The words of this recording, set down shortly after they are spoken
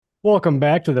Welcome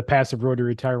back to the Passive Road to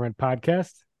Retirement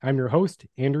podcast. I'm your host,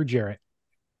 Andrew Jarrett.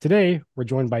 Today, we're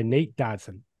joined by Nate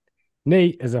Dodson.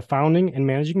 Nate is a founding and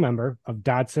managing member of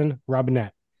Dodson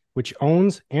Robinette, which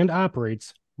owns and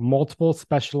operates multiple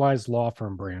specialized law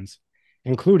firm brands,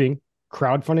 including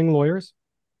Crowdfunding Lawyers,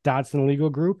 Dodson Legal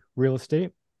Group, Real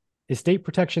Estate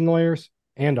Protection Lawyers,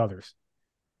 and others.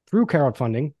 Through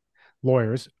Crowdfunding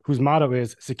Lawyers, whose motto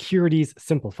is Securities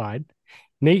Simplified,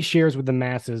 Nate shares with the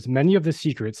masses many of the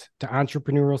secrets to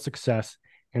entrepreneurial success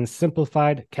and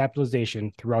simplified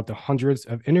capitalization throughout the hundreds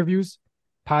of interviews,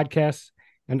 podcasts,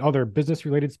 and other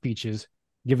business-related speeches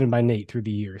given by Nate through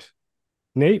the years.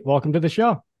 Nate, welcome to the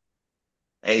show.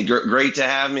 Hey, great to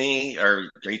have me, or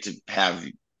great to have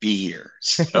you be here.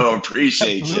 So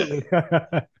appreciate you.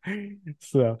 Absolutely.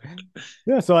 So,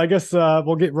 so I guess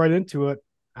we'll get right into it.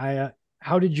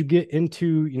 How did you get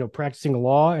into practicing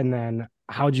law, and then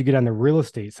how did you get on the real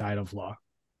estate side of law?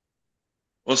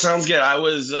 Well, sounds good. I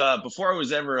was before I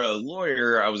was ever a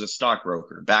lawyer, I was a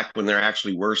stockbroker back when there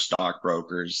actually were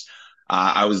stockbrokers.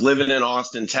 I was living in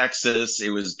Austin, Texas. It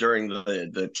was during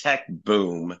the tech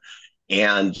boom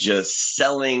and just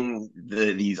selling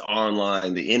these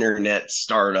online, the internet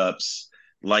startups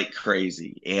like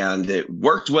crazy. And it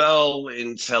worked well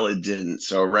until it didn't.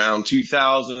 So around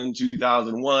 2000,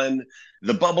 2001,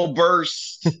 the bubble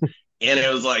burst and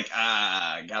it was like,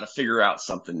 I got to figure out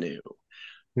something new.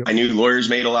 Yep. I knew lawyers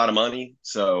made a lot of money.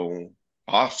 So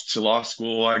off to law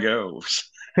school I go.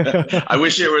 I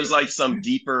wish there was like some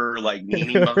deeper like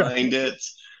meaning behind it,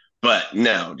 but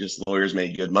no, just lawyers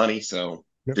made good money. So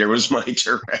Yep. there was my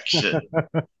direction.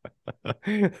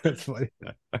 That's funny.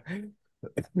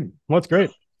 Well, that's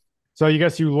great. So I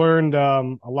guess you learned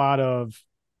a lot of,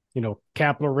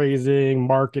 capital raising,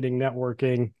 marketing,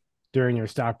 networking during your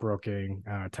stockbroking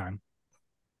time.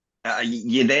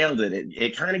 You nailed it.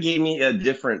 It kind of gave me a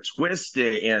different twist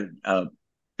and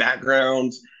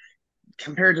background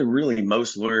compared to really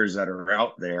most lawyers that are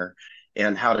out there,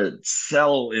 and how to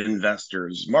sell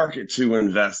investors, market to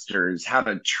investors, how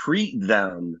to treat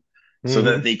them so Mm-hmm.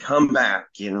 that they come back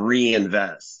and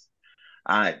reinvest.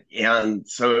 And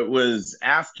so it was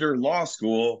after law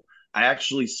school, I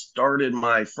actually started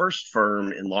my first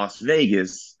firm in Las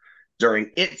Vegas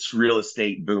during its real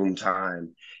estate boom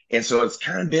time. And so it's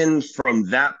kind of been from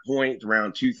that point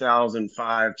around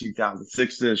 2005,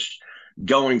 2006 ish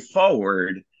going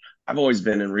forward. I've always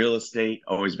been in real estate,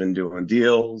 always been doing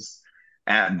deals,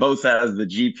 at both as the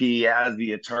GP, as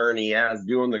the attorney, as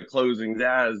doing the closings,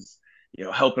 as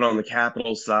helping on the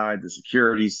capital side, the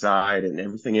security side, and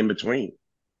everything in between.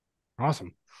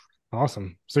 Awesome.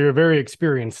 Awesome. So you're very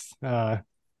experienced.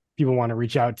 People want to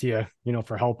reach out to you,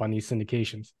 for help on these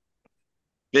syndications.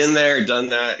 Been there, done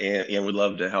that, and would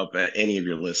love to help any of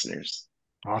your listeners.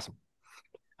 Awesome.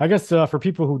 I guess for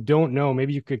people who don't know,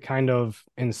 maybe you could kind of,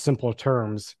 in simple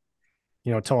terms,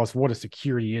 tell us what a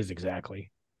security is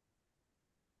exactly.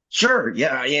 Sure,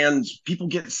 yeah, and people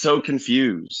get so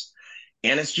confused.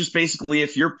 And it's just basically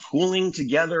if you're pooling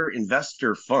together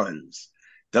investor funds,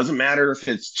 doesn't matter if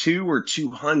it's two or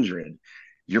 200,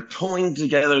 you're pulling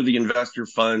together the investor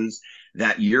funds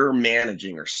that you're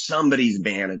managing or somebody's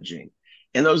managing.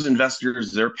 And those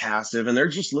investors, they're passive and they're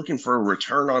just looking for a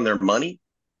return on their money.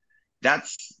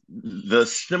 That's the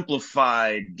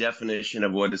simplified definition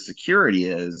of what a security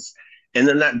is. And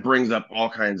then that brings up all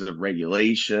kinds of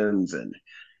regulations and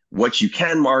what you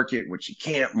can market, what you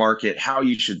can't market, how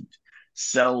you should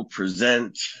sell,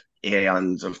 present,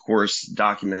 and of course,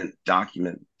 document.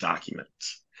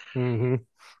 Mm-hmm.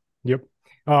 Yep.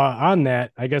 On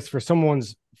that, I guess for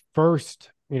someone's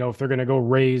first, if they're going to go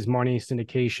raise money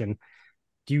syndication,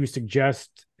 do you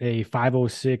suggest a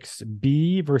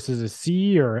 506B versus a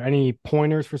C, or any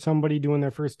pointers for somebody doing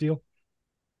their first deal?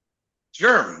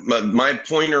 Sure. But my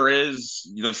pointer is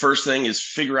the first thing is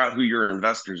figure out who your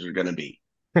investors are going to be.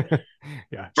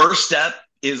 Yeah. First step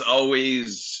is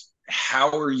always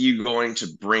how are you going to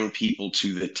bring people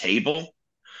to the table?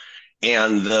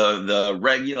 And the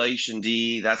regulation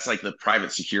D, that's like the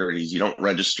private securities. You don't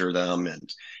register them.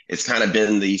 And it's kind of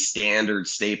been the standard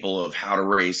staple of how to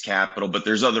raise capital, but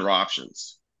there's other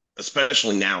options,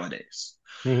 especially nowadays.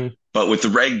 Mm-hmm. But with the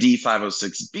Reg D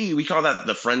 506B, we call that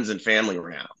the friends and family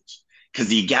round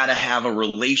because you got to have a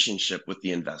relationship with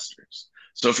the investors.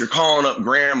 So if you're calling up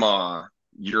grandma,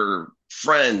 your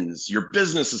friends, your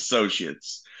business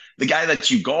associates, the guy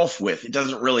that you golf with, it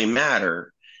doesn't really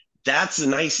matter. That's a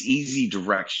nice, easy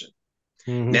direction.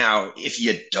 Mm-hmm. Now, if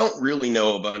you don't really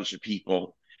know a bunch of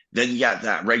people, then you got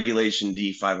that Regulation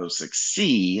D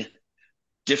 506C,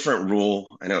 different rule.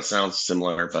 I know it sounds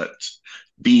similar, but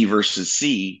B versus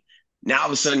C. Now all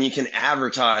of a sudden you can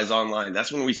advertise online.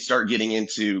 That's when we start getting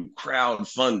into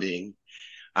crowdfunding.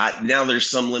 Now there's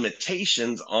some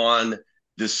limitations on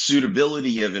the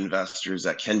suitability of investors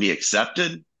that can be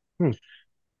accepted. Hmm.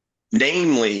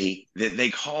 Namely, that they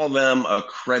call them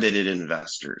accredited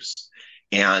investors.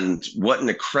 And what an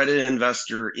accredited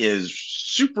investor is,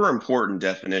 super important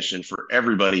definition for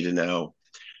everybody to know.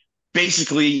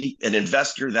 Basically, an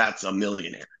investor that's a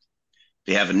millionaire.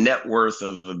 They have a net worth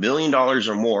of $1 million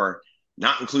or more,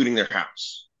 not including their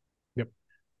house. Yep.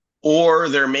 Or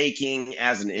they're making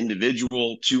as an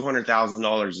individual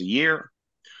 $200,000 a year,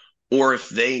 or if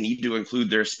they need to include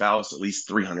their spouse, at least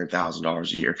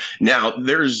 $300,000 a year. Now,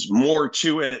 there's more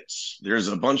to it. There's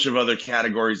a bunch of other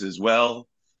categories as well.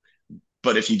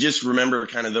 But if you just remember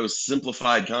kind of those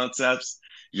simplified concepts,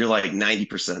 you're like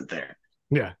 90% there.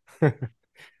 Yeah.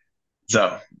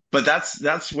 So, but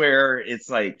that's where it's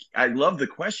like, I love the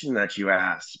question that you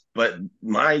asked, but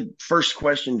my first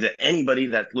question to anybody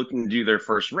that's looking to do their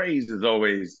first raise is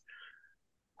always,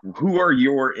 who are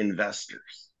your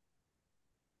investors?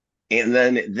 And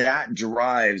then that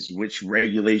drives which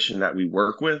regulation that we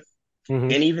work with.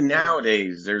 Hmm. And even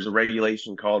nowadays, there's a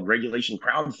regulation called regulation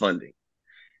crowdfunding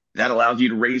that allows you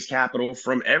to raise capital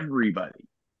from everybody.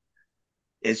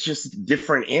 It's just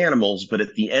different animals, but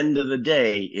at the end of the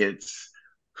day, it's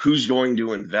who's going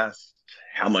to invest,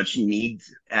 how much you need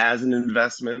as an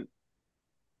investment,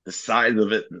 the size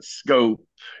of it, the scope,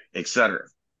 etc.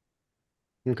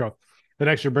 Okay. That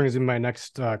actually brings in my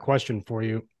next question for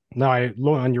you. Now,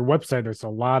 on your website, there's a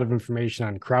lot of information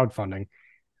on crowdfunding.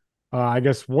 I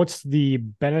guess what's the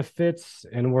benefits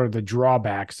and what are the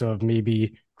drawbacks of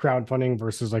maybe crowdfunding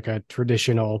versus like a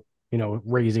traditional,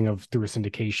 raising of through a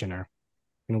syndication, or,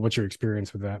 what's your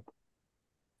experience with that?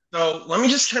 So let me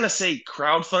just kind of say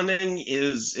crowdfunding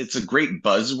it's a great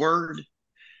buzzword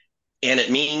and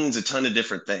it means a ton of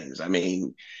different things. I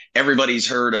mean, everybody's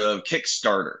heard of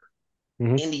Kickstarter,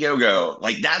 Hmm. Indiegogo,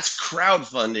 like that's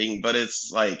crowdfunding, but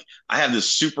it's like I have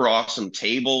this super awesome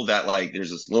table that like there's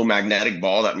this little magnetic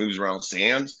ball that moves around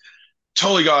sand.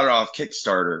 Totally got it off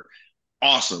Kickstarter.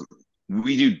 Awesome.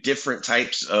 We do different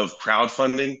types of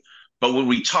crowdfunding, but when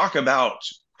we talk about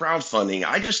crowdfunding,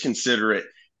 I just consider it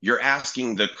you're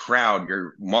asking the crowd,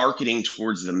 you're marketing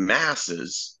towards the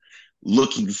masses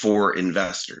looking for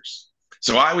investors.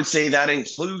 So I would say that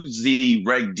includes the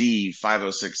Reg D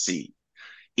 506C.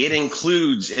 It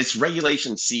includes its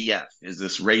regulation CF is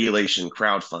this regulation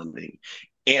crowdfunding.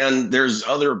 And there's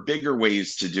other bigger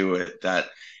ways to do it that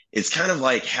it's kind of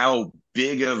like how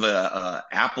big of a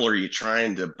apple are you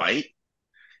trying to bite?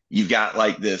 You've got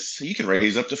like this, you can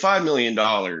raise up to $5 million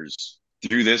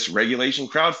through this regulation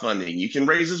crowdfunding. You can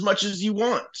raise as much as you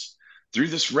want through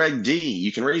this Reg D.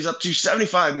 You can raise up to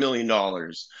 $75 million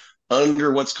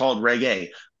under what's called Reg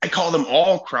A. I call them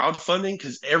all crowdfunding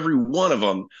because every one of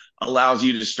them allows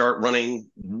you to start running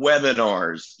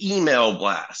webinars, email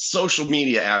blasts, social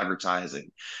media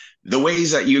advertising, the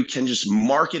ways that you can just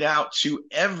market out to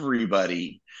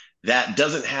everybody that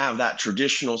doesn't have that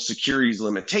traditional securities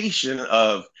limitation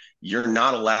of you're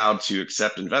not allowed to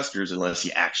accept investors unless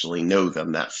you actually know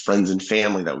them, that friends and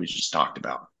family that we just talked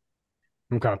about.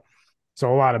 Okay.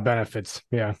 So a lot of benefits.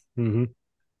 Yeah. Hmm.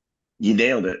 You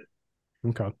nailed it.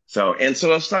 Okay. So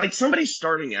it's like somebody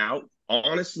starting out,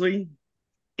 honestly,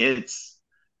 it's,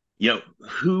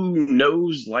 who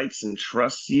knows, likes, and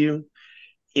trusts you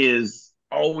is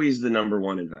always the number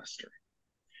one investor.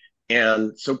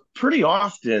 And so pretty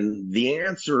often the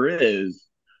answer is,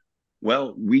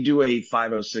 well, we do a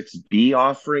 506B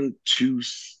offering to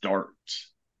start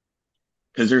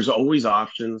because there's always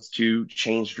options to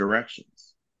change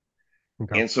directions.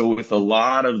 Okay. And so with a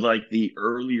lot of like the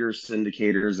earlier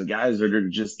syndicators, the guys that are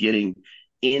just getting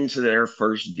into their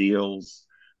first deals,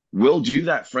 we'll do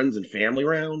that friends and family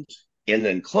round and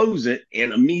then close it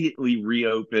and immediately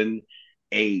reopen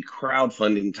a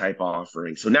crowdfunding type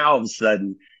offering. So now all of a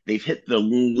sudden they've hit the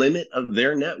limit of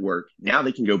their network. Now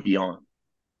they can go beyond.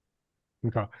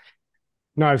 Okay.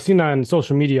 No, I've seen on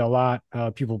social media a lot.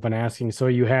 People have been asking. So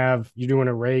you're doing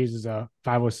a raise as a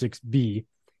 506B,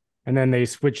 and then they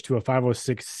switch to a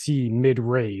 506C mid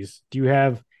raise. Do you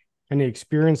have any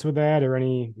experience with that, or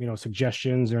any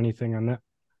suggestions or anything on that?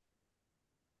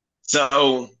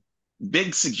 So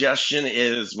big suggestion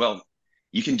is, well,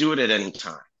 you can do it at any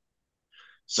time.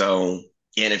 So,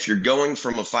 and if you're going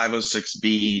from a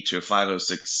 506B to a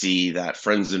 506C, that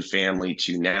friends and family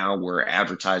to now we're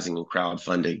advertising and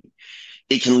crowdfunding,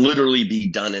 it can literally be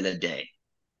done in a day.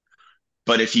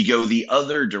 But if you go the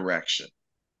other direction,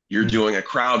 you're Mhm. doing a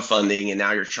crowdfunding and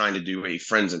now you're trying to do a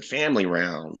friends and family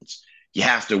round, you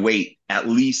have to wait at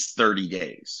least 30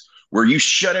 days, where you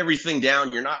shut everything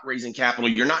down. You're not raising capital.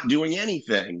 You're not doing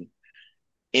anything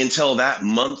until that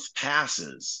month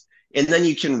passes. And then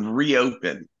you can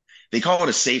reopen. They call it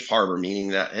a safe harbor, meaning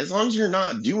that as long as you're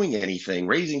not doing anything,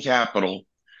 raising capital,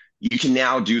 you can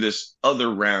now do this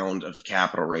other round of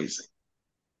capital raising.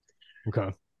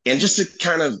 Okay. And just to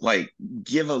kind of like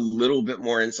give a little bit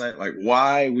more insight, like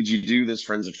why would you do this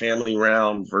friends and family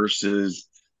round versus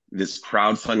this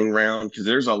crowdfunding round? Because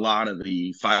there's a lot of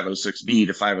the 506B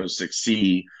to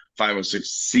 506C,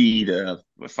 506C to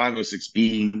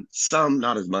 506B, some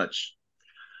not as much.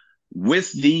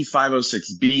 With the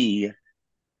 506B,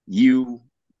 you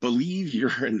believe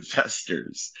your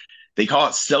investors. They call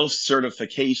it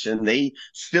self-certification. They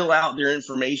fill out their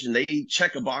information. They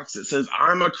check a box that says,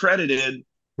 I'm accredited.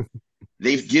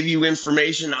 They give you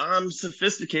information. I'm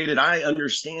sophisticated. I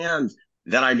understand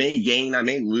that I may gain, I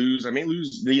may lose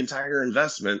the entire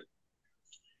investment.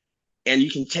 And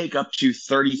you can take up to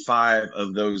 35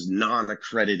 of those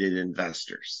non-accredited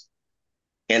investors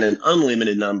and an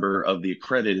unlimited number of the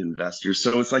accredited investors.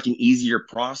 So it's like an easier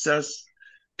process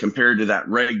compared to that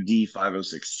Reg D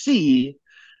 506C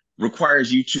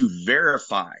requires you to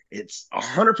verify it's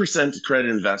 100%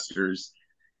 accredited investors,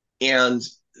 and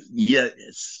yet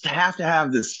have to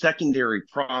have this secondary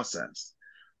process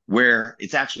where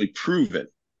it's actually proven.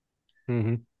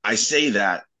 Mm-hmm. I say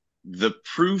that the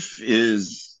proof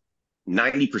is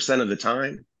 90% of the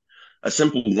time a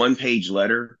simple one-page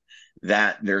letter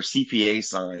that their CPA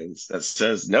signs that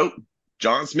says, nope,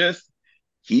 John Smith,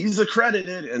 he's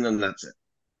accredited, and then that's it.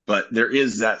 But there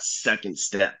is that second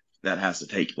step that has to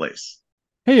take place.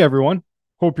 Hey, everyone.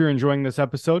 Hope you're enjoying this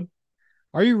episode.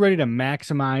 Are you ready to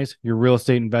maximize your real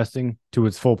estate investing to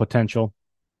its full potential?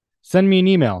 Send me an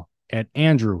email at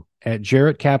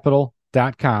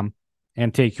andrew@jarrettcapital.com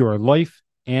and take your life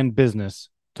and business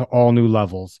to all new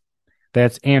levels.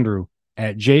 That's Andrew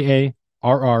at JARRETT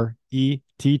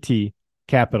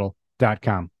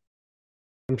capital.com.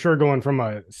 I'm sure going from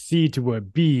a C to a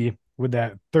B with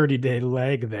that 30-day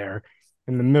lag there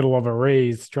in the middle of a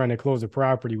raise trying to close a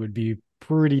property would be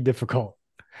pretty difficult.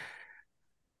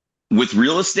 With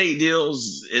real estate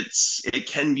deals, it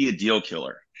can be a deal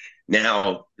killer.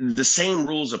 Now, the same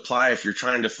rules apply if you're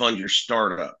trying to fund your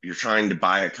startup, you're trying to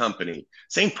buy a company.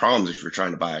 Same problems if you're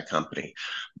trying to buy a company.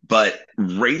 But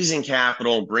raising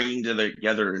capital, bringing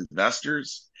together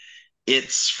investors,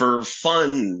 it's for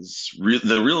funds,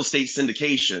 the real estate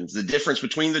syndications. The difference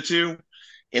between the two,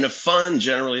 in a fund,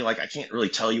 generally, like I can't really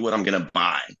tell you what I'm going to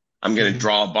buy. I'm going to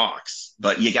draw a box,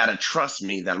 but you got to trust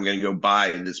me that I'm going to go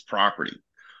buy this property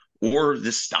or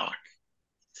this stock.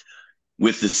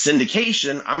 With the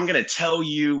syndication, I'm going to tell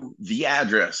you the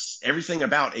address, everything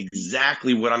about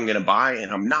exactly what I'm going to buy,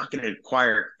 and I'm not going to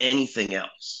acquire anything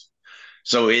else.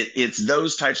 So it's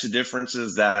those types of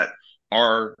differences that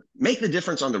make the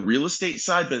difference on the real estate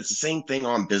side, but it's the same thing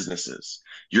on businesses.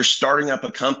 You're starting up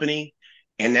a company,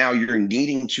 and now you're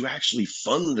needing to actually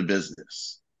fund the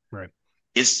business. Right.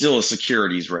 It's still a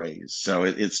securities raise. So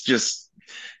it's just,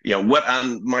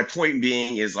 my point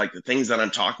being is like the things that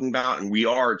I'm talking about, and we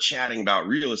are chatting about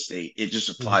real estate, it just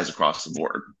applies across the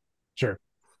board. Sure.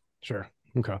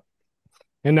 Okay.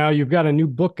 And now you've got a new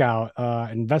book out,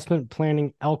 Investment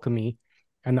Planning Alchemy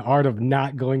and the Art of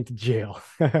Not Going to Jail.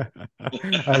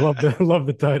 I love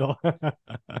the title.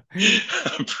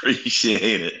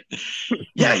 Appreciate it.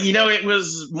 Yeah, it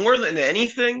was more than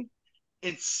anything.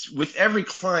 It's with every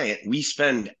client, we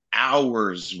spend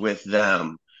hours with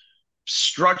them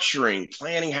structuring,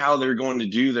 planning how they're going to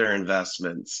do their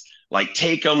investments, like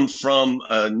take them from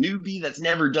a newbie that's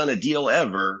never done a deal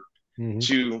ever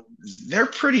to they're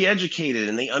pretty educated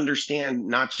and they understand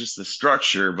not just the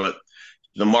structure, but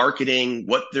the marketing,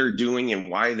 what they're doing and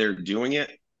why they're doing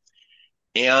it.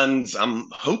 And I'm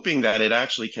hoping that it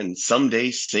actually can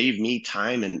someday save me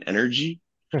time and energy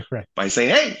right. by saying,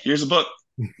 hey, here's a book.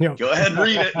 Yep. Go ahead and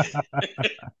read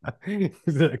it.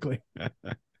 Exactly.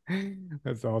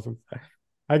 That's awesome.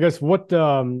 I guess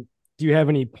do you have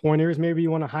any pointers maybe you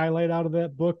want to highlight out of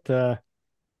that book to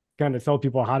kind of tell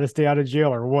people how to stay out of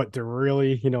jail or what to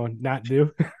really, not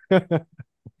do?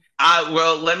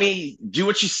 Well, let me do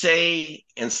what you say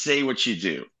and say what you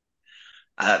do.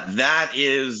 That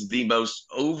is the most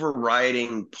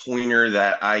overriding pointer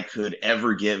that I could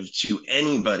ever give to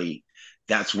anybody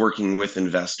that's working with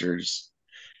investors.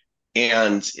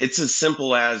 And it's as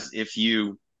simple as if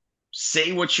you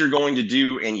say what you're going to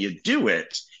do and you do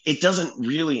it, it doesn't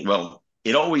really,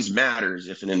 it always matters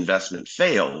if an investment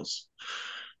fails.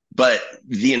 But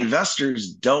the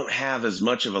investors don't have as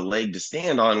much of a leg to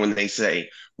stand on when they say,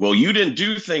 well, you didn't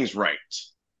do things right,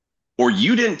 or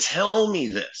you didn't tell me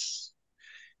this.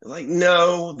 Like,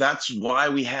 no, that's why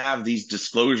we have these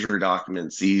disclosure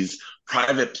documents, these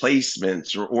private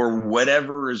placements, or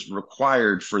whatever is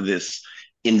required for this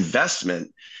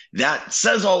investment that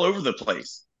says all over the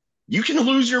place. You can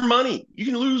lose your money, you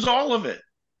can lose all of it.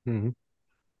 Mhm.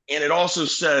 And it also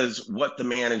says what the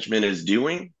management is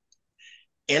doing.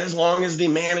 And as long as the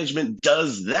management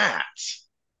does that,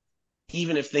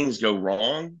 even if things go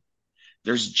wrong,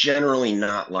 there's generally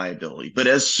not liability. But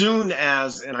as soon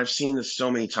as, and I've seen this so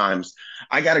many times,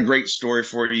 I got a great story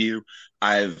for you.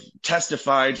 I've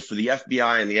testified for the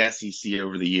FBI and the SEC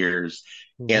over the years,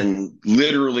 Mhm. and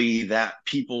literally that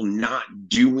people not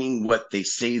doing what they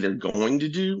say they're going to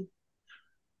do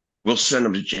will send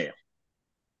them to jail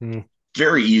Mhm.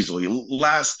 very easily.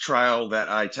 Last trial that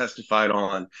I testified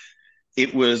on,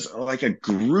 it was like a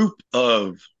group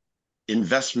of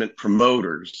investment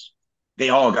promoters. They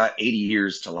all got 80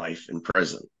 years to life in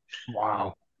prison.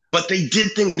 Wow. But they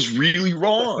did things really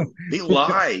wrong. They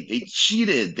lied, they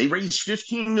cheated, they raised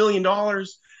 $15 million.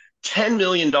 $10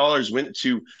 million went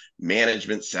to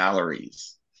management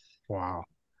salaries. Wow.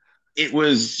 It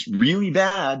was really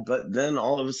bad, but then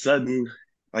all of a sudden,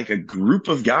 like a group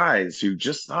of guys who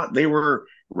just thought they were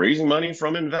raising money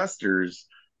from investors,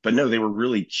 but no, they were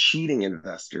really cheating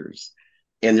investors.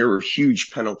 And there were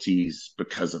huge penalties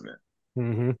because of it.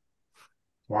 Hmm.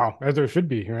 Wow, as there should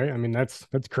be, right? I mean, that's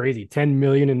crazy. 10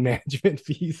 million in management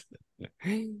fees. Yeah,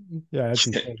 that's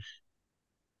insane.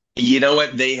 You know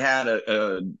what? They had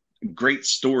a great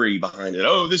story behind it.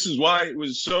 Oh, this is why it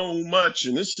was so much,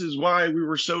 and this is why we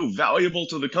were so valuable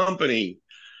to the company.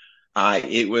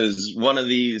 It was one of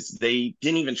these. They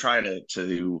didn't even try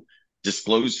to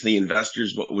disclose to the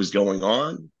investors what was going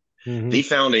on. Hmm. They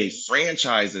found a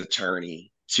franchise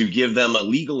attorney to give them a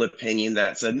legal opinion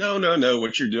that said, no, no, no,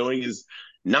 what you're doing is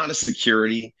not a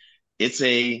security, it's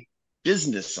a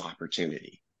business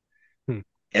opportunity. Hmm.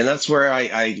 And that's where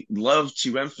I love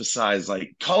to emphasize,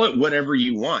 like, call it whatever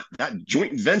you want. That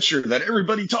joint venture that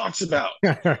everybody talks about.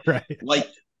 Right. Like,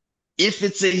 if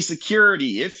it's a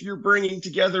security, if you're bringing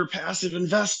together passive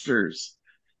investors,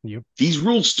 Yep. these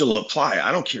rules still apply.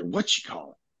 I don't care what you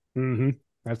call Hmm.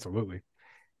 Absolutely.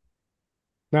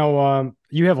 Now,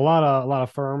 you have a lot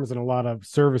of firms and a lot of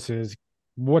services.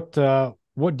 What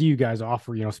do you guys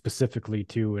offer, specifically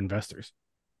to investors?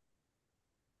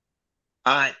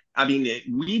 I mean,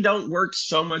 we don't work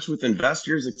so much with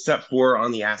investors except for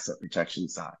on the asset protection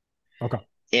side. Okay.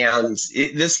 And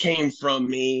this came from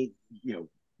me,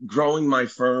 growing my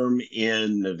firm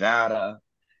in Nevada.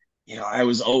 I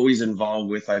was always involved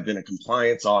with, I've been a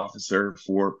compliance officer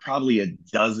for probably a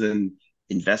dozen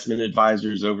investment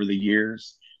advisors over the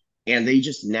years. And they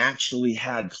just naturally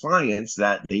had clients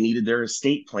that they needed their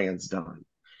estate plans done,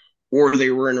 or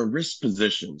they were in a risk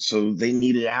position. So they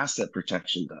needed asset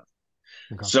protection done.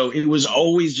 Okay. So it was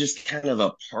always just kind of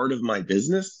a part of my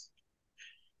business.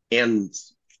 And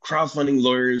crowdfunding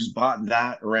lawyers bought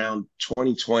that around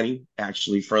 2020,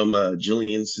 actually, from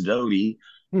Jillian Sidoti,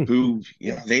 Hmm. who,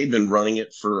 they'd been running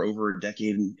it for over a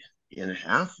decade and a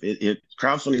half.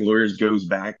 Crowdfunding lawyers goes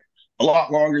back a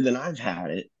lot longer than I've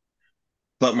had it.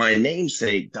 But my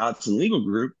namesake, Dodson Legal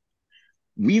Group,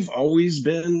 we've always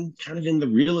been kind of in the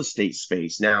real estate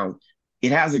space. Now,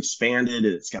 it has expanded,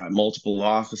 it's got multiple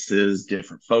offices,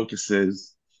 different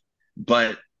focuses.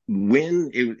 But when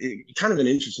it kind of an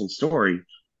interesting story,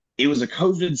 it was a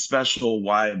COVID special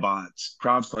why I bought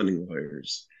crowdfunding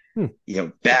lawyers. Hmm.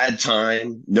 Bad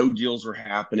time, no deals were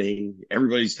happening,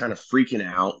 everybody's kind of freaking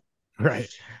out. Right.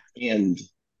 And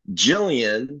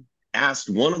Jillian asked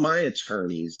one of my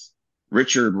attorneys,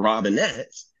 Richard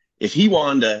Robinette, if he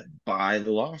wanted to buy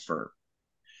the law firm.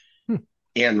 Hmm.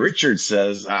 And Richard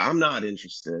says, I'm not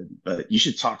interested, but you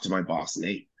should talk to my boss,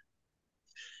 Nate.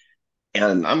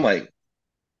 And I'm like,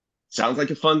 sounds like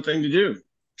a fun thing to do.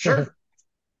 Sure,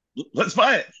 let's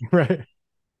buy it. Right.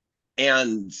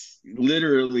 And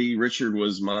literally, Richard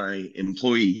was my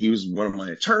employee. He was one of my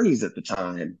attorneys at the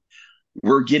time.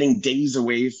 We're getting days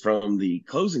away from the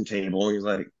closing table. And he's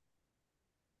like,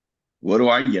 what do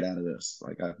I get out of this?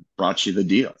 Like, I brought you the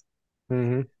deal.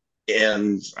 Hmm.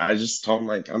 And I just told him,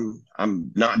 like,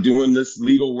 I'm not doing this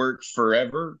legal work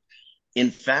forever.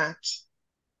 In fact,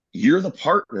 you're the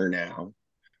partner now.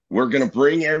 We're going to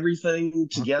bring everything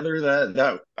together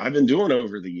that I've been doing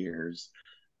over the years.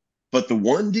 But the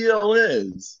one deal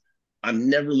is I'm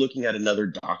never looking at another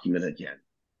document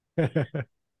again.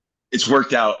 It's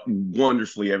worked out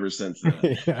wonderfully ever since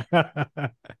then. Yeah.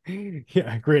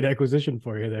 Yeah, great acquisition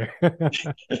for you there.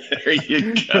 There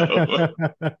you go.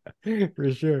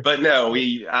 For sure. But no,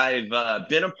 I've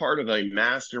been a part of a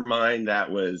mastermind that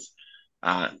was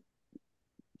uh,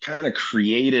 kind of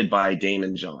created by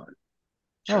Damon John.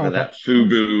 Oh, kind of okay. that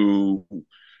FUBU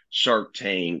Shark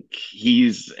Tank.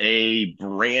 He's a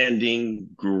branding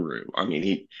guru. I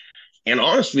mean, and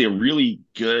honestly, a really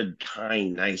good,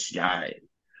 kind, nice guy,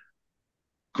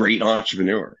 great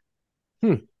entrepreneur.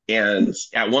 Hmm. And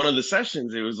at one of the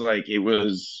sessions, it was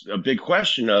a big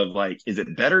question of like, is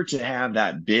it better to have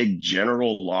that big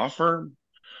general law firm,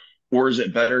 or is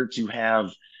it better to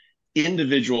have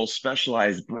individual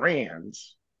specialized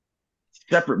brands,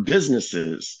 separate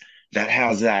businesses that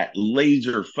has that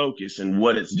laser focus in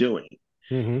what it's doing?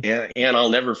 Hmm. And I'll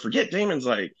never forget, Damon's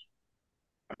like,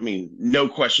 I mean, no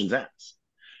questions asked.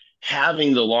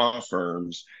 Having the law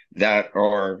firms that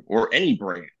are, or any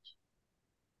brand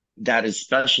that is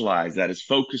specialized, that is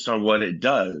focused on what it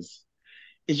does,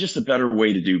 is just a better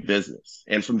way to do business.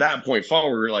 And from that point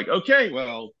forward, we're like, okay,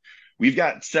 well, we've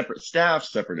got separate staff,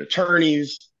 separate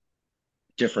attorneys,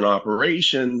 different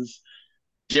operations,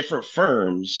 different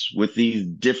firms with these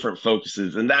different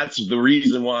focuses. And that's the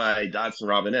reason why Dodson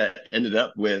Robinette ended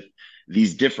up with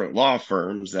these different law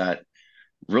firms that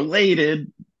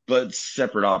related but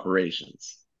separate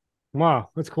operations. Wow,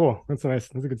 that's cool. That's nice.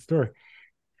 That's a good story.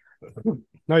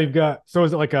 Now you've got, so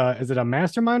is it a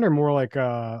mastermind or more like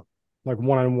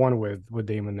one on one with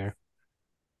Damon there?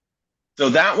 So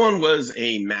that one was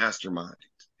a mastermind.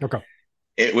 Okay.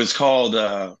 It was called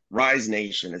Rise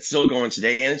Nation. It's still going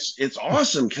today, and it's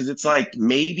awesome because it's like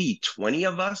maybe 20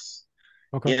 of us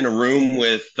Okay. in a room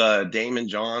with Damon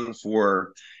John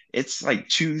for it's like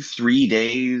 2 3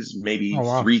 days, Oh maybe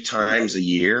wow. 3 times a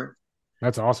year.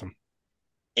 That's awesome.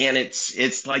 And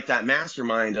it's like that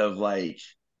mastermind of like,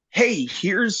 hey,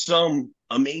 here's some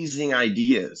amazing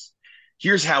ideas.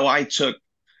 Here's how I took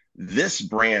this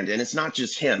brand, and it's not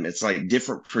just him, it's like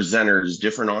different presenters,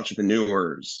 different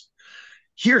entrepreneurs.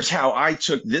 Here's how I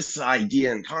took this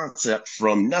idea and concept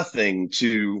from nothing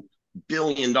to $1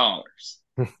 billion.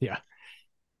 Yeah.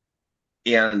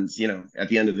 And, at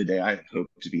the end of the day, I hope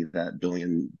to be that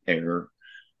billionaire.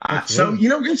 So,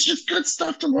 Absolutely. it's just good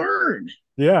stuff to learn.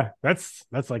 Yeah, that's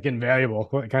like invaluable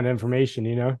what kind of information,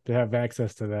 to have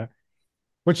access to that.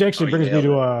 Which actually Oh, you brings me nailed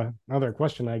to it. another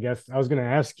question, I guess. I was going to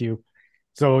ask you.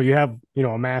 So you have,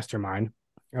 a mastermind.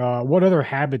 What other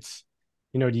habits,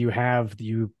 do you have that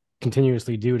you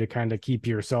continuously do to kind of keep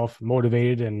yourself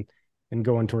motivated and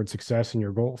going towards success and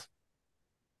your goals?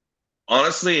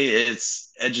 Honestly,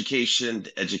 it's education,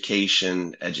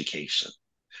 education, education.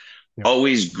 Yeah.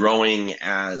 Always growing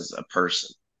as a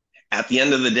person. At the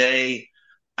end of the day,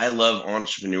 I love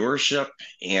entrepreneurship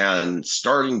and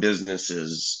starting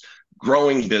businesses,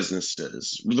 growing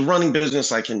businesses. The running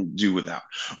business I can do without,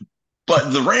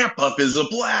 but the ramp up is a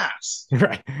blast.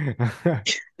 Right.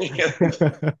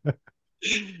 and,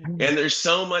 and there's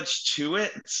so much to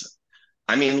it.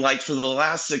 I mean, like for the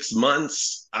last 6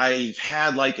 months, I've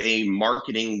had like a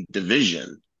marketing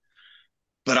division,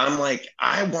 but I'm like,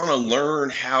 I want to learn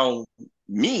how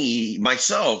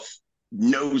myself,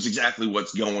 knows exactly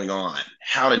what's going on,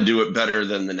 how to do it better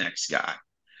than the next guy.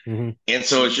 Hmm. And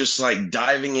so it's just like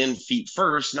diving in feet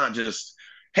first, not just,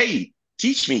 hey,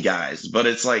 teach me guys, but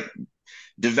it's like,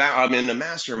 I'm in a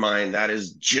mastermind that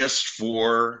is just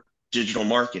for digital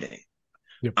marketing.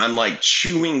 Yep. I'm like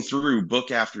chewing through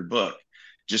book after book,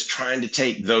 just trying to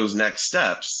take those next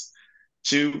steps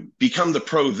to become the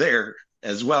pro there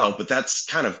as well. But that's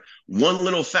kind of one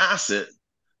little facet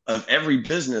of every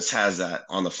business has that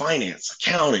on the finance,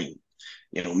 accounting,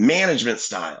 management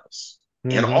styles.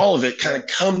 And Hmm. all of it kind of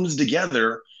comes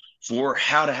together for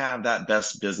how to have that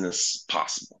best business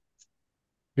possible.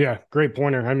 Yeah, great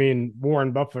pointer. I mean,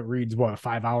 Warren Buffett reads what,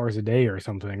 5 hours a day or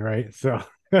something, right? So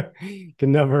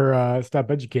can never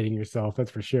stop educating yourself.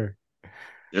 That's for sure.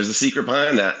 There's a secret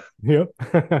behind that.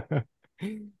 Yep.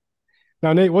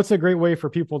 Now, Nate, what's a great way for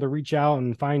people to reach out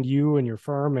and find you and your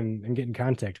firm and get in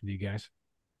contact with you guys?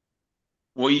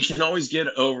 Well, you can always get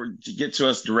to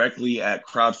us directly at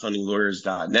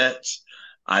crowdfundinglawyers.net.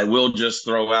 I will just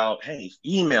throw out, hey,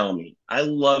 email me. I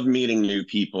love meeting new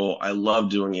people. I love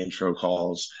doing intro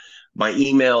calls. My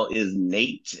email is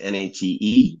Nate,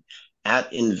 Nate,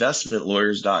 at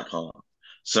investmentlawyers.com.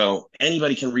 So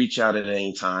anybody can reach out at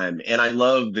any time. And I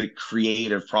love the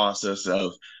creative process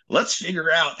of let's figure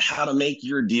out how to make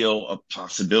your deal a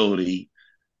possibility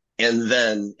and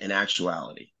then an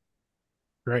actuality.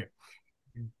 Great.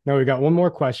 Now we got one more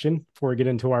question before we get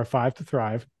into our five to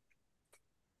thrive.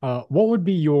 What would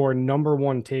be your number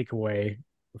one takeaway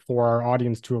for our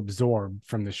audience to absorb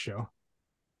from this show?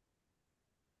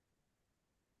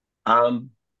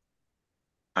 Um,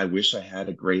 I wish I had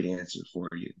a great answer for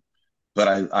you, but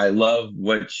I love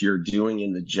what you're doing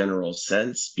in the general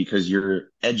sense because you're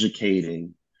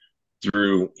educating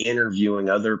through interviewing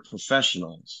other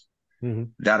professionals Mm-hmm.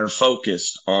 that are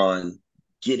focused on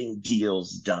getting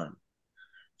deals done,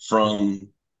 from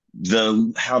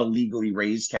the how to legally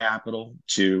raise capital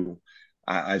to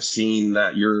I've seen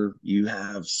that you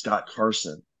have Scott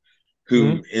Carson,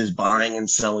 Mm-hmm. who is buying and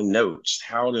selling notes,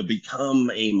 how to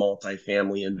become a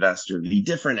multifamily investor, the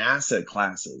different asset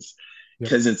classes. Yep.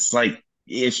 Because it's like,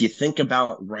 if you think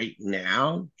about right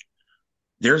now,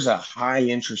 there's a high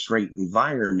interest rate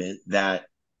environment that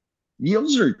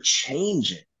yields are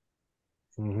changing,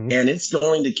 Mm-hmm. and it's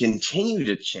going to continue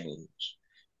to change.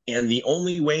 And the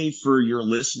only way for your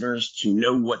listeners to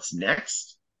know what's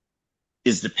next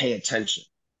is to pay attention.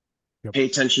 Yep. Pay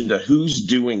attention to who's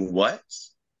doing what,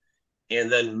 and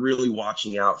then really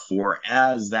watching out for,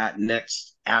 as that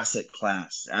next asset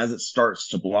class, as it starts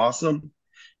to blossom,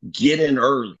 get in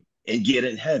early and get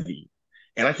in heavy.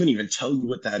 And I couldn't even tell you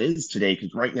what that is today,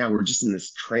 because right now we're just in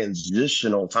this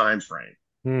transitional time frame.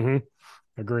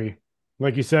 Mm-hmm. Agree.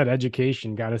 Like you said,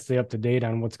 education, got to stay up to date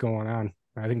on what's going on.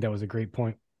 I think that was a great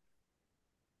point.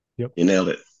 Yep. You nailed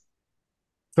it.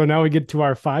 So now we get to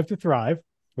our 5 to Thrive,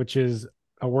 which is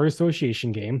a word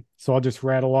association game. So I'll just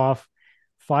rattle off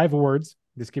 5 words.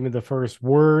 Just give me the first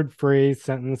word, phrase,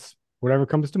 sentence, whatever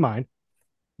comes to mind.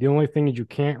 The only thing is you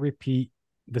can't repeat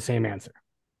the same answer.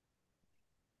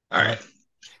 All right.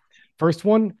 First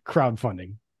one,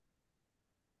 crowdfunding.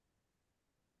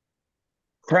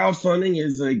 Crowdfunding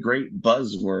is a great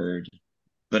buzzword,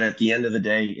 but at the end of the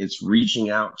day, it's reaching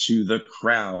out to the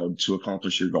crowd to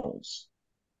accomplish your goals.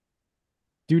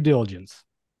 Due diligence.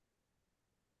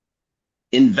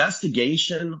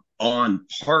 Investigation on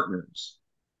partners,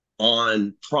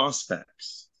 on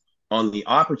prospects, on the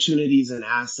opportunities and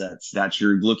assets that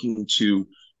you're looking to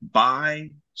buy,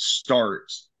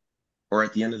 start, or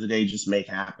at the end of the day, just make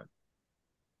happen.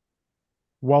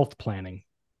 Wealth planning.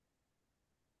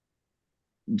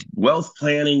 Wealth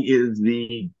planning is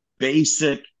the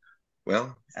basic,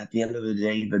 well, at the end of the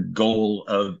day, the goal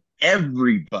of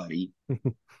everybody.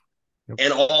 Yep.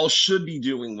 And all should be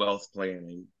doing wealth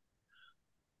planning,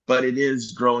 but it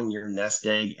is growing your nest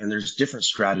egg, and there's different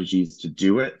strategies to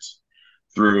do it,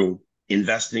 through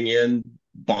investing in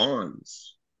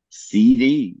bonds,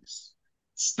 CDs,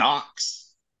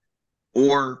 stocks,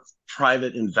 or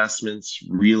private investments,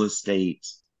 real estate,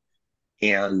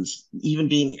 and even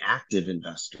being active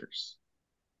investors.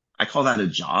 I call that a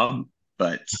job,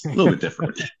 but a little bit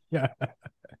different. Yeah.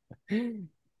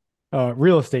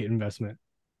 Real estate investment.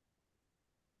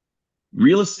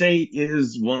 Real estate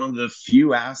is one of the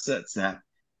few assets that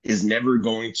is never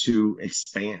going to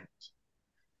expand.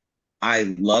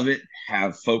 I love it,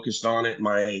 have focused on it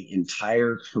my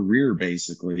entire career,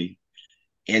 basically.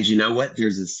 And you know what?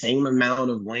 There's the same amount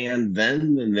of land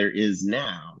then than there is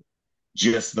now.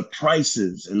 Just the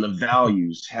prices and the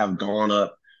values have gone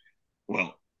up,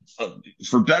 well,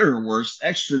 for better or worse,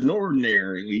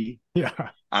 extraordinarily. Yeah.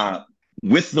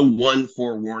 With the one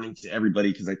forewarning to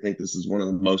everybody, because I think this is one of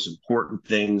the most important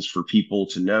things for people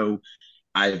to know.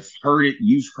 I've heard it,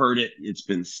 you've heard it, it's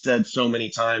been said so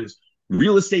many times.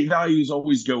 Real estate values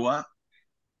always go up.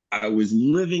 I was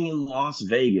living in Las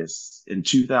Vegas in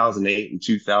 2008 and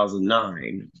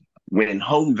 2009 when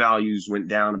home values went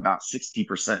down about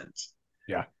 60%.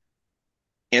 Yeah.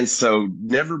 And so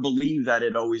never believe that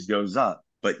it always goes up.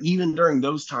 But even during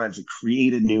those times, it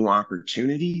created new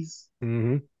opportunities.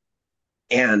 Mm-hmm.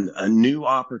 And a new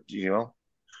opportunity,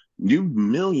 new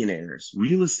millionaires,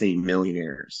 real estate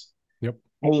millionaires, Yep.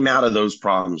 came out of those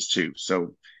problems too.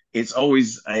 So it's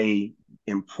always a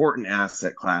important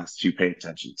asset class to pay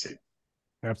attention to.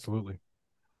 Absolutely.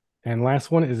 And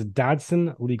last one is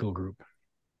Dodson Legal Group.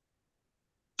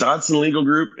 Dodson Legal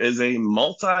Group is a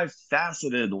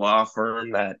multifaceted law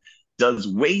firm that does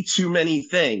way too many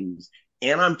things.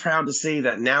 And I'm proud to say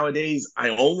that nowadays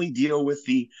I only deal with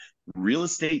the real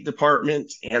estate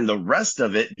department, and the rest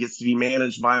of it gets to be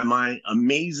managed by my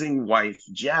amazing wife,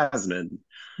 Jasmine,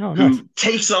 Oh, nice. who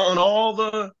takes on all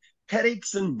the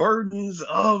headaches and burdens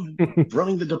of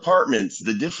running the departments,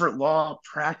 the different law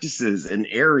practices and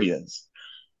areas.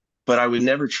 But I would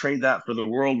never trade that for the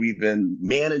world. We've been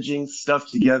managing stuff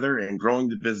together and growing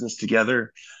the business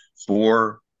together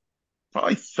for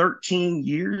probably 13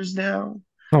 years now.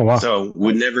 Oh, wow. So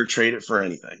would never trade it for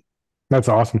anything. That's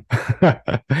awesome.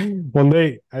 Well,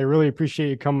 Nate, I really appreciate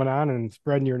you coming on and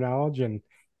spreading your knowledge and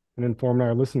informing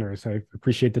our listeners. I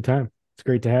appreciate the time. It's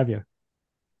great to have you.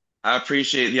 I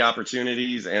appreciate the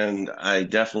opportunities, and I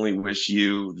definitely wish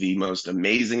you the most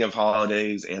amazing of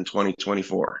holidays and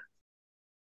 2024.